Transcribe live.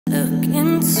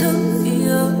into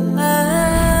your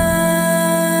eyes.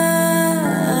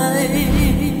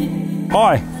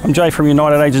 Hi, I'm Jay from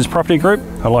United Agents Property Group.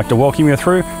 I'd like to welcome you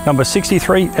through number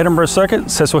 63 Edinburgh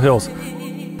Circuit, Cecil Hills.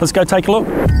 Let's go take a look.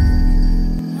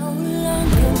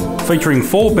 Featuring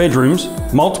 4 bedrooms,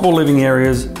 multiple living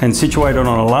areas and situated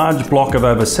on a large block of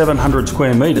over 700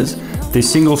 square metres,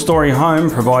 this single-storey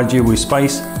home provides you with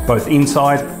space both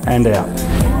inside and out.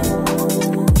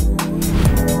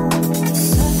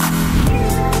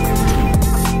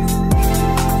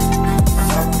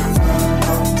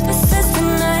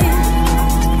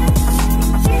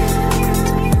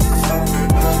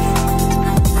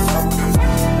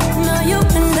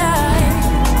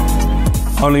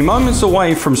 Only moments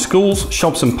away from schools,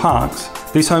 shops and parks,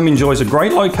 this home enjoys a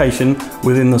great location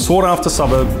within the sought-after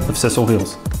suburb of Cecil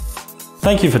Hills.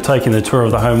 Thank you for taking the tour of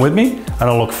the home with me, and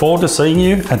I look forward to seeing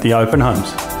you at the open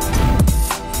homes.